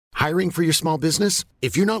Hiring for your small business?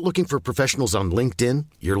 If you're not looking for professionals on LinkedIn,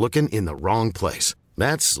 you're looking in the wrong place.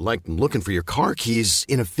 That's like looking for your car keys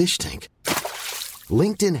in a fish tank.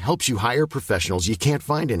 LinkedIn helps you hire professionals you can't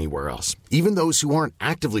find anywhere else, even those who aren't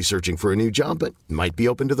actively searching for a new job but might be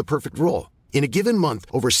open to the perfect role. In a given month,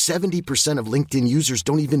 over 70% of LinkedIn users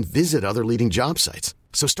don't even visit other leading job sites.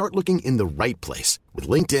 So start looking in the right place. With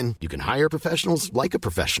LinkedIn, you can hire professionals like a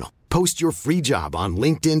professional. Post your free job on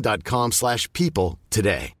linkedin.com/people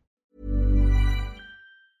today.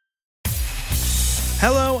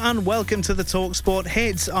 Hello and welcome to the talkSPORT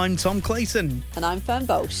Hits. I'm Tom Clayton. And I'm Fern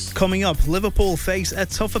Bosch. Coming up, Liverpool face a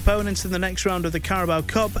tough opponent in the next round of the Carabao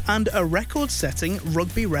Cup and a record-setting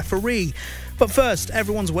rugby referee. But first,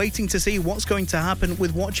 everyone's waiting to see what's going to happen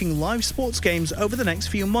with watching live sports games over the next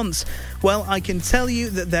few months. Well, I can tell you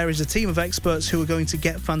that there is a team of experts who are going to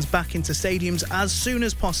get fans back into stadiums as soon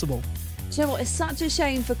as possible. Do you know what? It's such a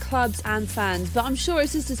shame for clubs and fans, but I'm sure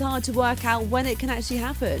it's just as hard to work out when it can actually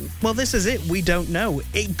happen. Well, this is it. We don't know.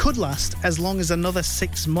 It could last as long as another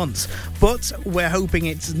 6 months, but we're hoping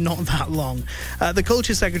it's not that long. The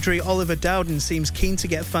Culture Secretary, Oliver Dowden, seems keen to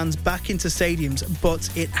get fans back into stadiums, but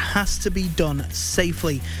it has to be done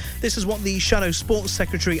safely. This is what the Shadow Sports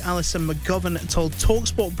Secretary, Alison McGovern, told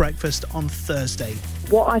talkSPORT Breakfast on Thursday.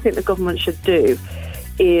 What I think the government should do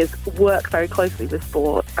is work very closely with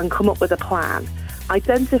sport and come up with a plan.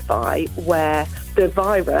 Identify where the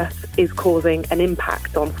virus is causing an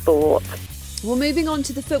impact on sport. Well, moving on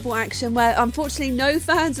to the football action where unfortunately no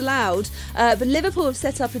fans allowed, but Liverpool have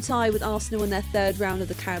set up a tie with Arsenal in their third round of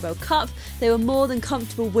the Carabao Cup. They were more than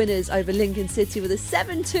comfortable winners over Lincoln City with a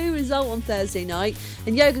 7-2 result on Thursday night,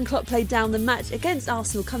 and Jurgen Klopp played down the match against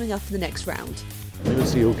Arsenal coming up in the next round. We will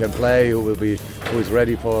see who can play, who is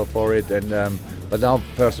ready for it, and but now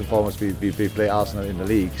first and foremost we play Arsenal in the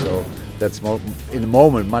league, so that's more, in the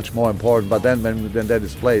moment, much more important. But then when that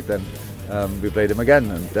is played, then we play them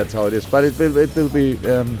again, and that's how it is. But it will be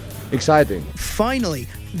exciting. Finally,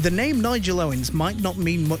 the name Nigel Owens might not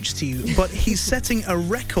mean much to you, but he's setting a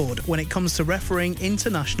record when it comes to refereeing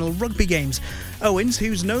international rugby games. Owens,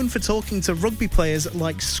 who's known for talking to rugby players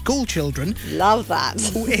like school children, love that.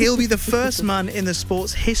 He'll be the first man in the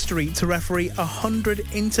sport's history to referee 100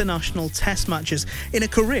 international test matches in a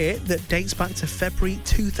career that dates back to February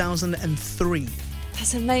 2003.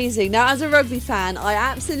 That's amazing. Now, as a rugby fan, I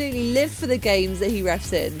absolutely live for the games that he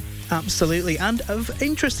refs in. Absolutely, and of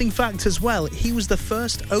interesting fact as well, he was the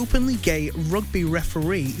first openly gay rugby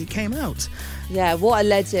referee that came out. Yeah, what a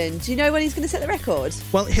legend. Do you know when he's going to set the record?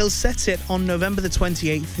 Well, he'll set it on November the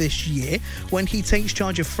 28th this year when he takes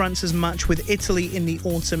charge of France's match with Italy in the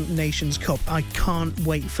Autumn Nations Cup. I can't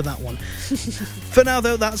wait for that one. For now,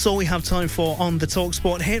 though, that's all we have time for on the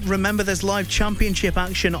talkSPORT Hit. Remember, there's live championship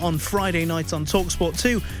action on Friday night on talkSPORT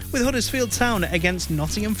 2 with Huddersfield Town against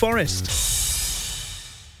Nottingham Forest.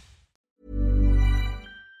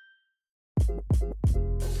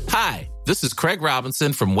 Hi, this is Craig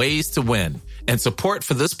Robinson from Ways to Win, and support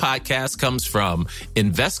for this podcast comes from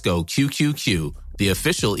Invesco QQQ, the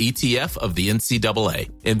official ETF of the NCAA.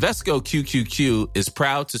 Invesco QQQ is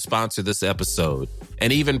proud to sponsor this episode,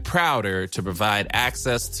 and even prouder to provide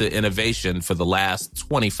access to innovation for the last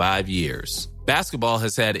 25 years. Basketball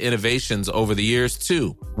has had innovations over the years,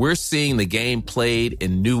 too. We're seeing the game played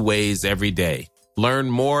in new ways every day. Learn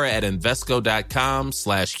more at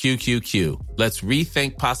Invesco.com/QQQ. Let's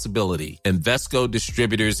rethink possibility. Invesco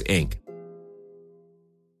Distributors, Inc.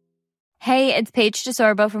 Hey, it's Paige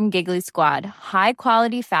DeSorbo from Giggly Squad. High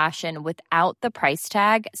quality fashion without the price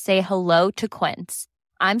tag. Say hello to Quince.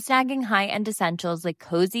 I'm snagging high-end essentials like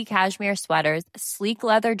cozy cashmere sweaters, sleek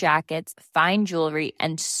leather jackets, fine jewelry,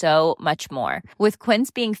 and so much more. With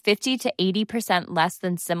Quince being 50 to 80% less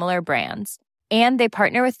than similar brands. And they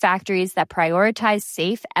partner with factories that prioritize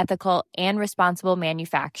safe, ethical, and responsible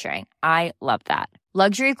manufacturing. I love that.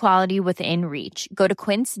 Luxury quality within reach. Go to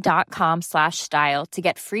quince.com/style to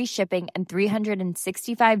get free shipping and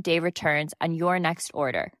 365-day returns on your next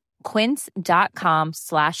order.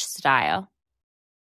 Quince.com/style.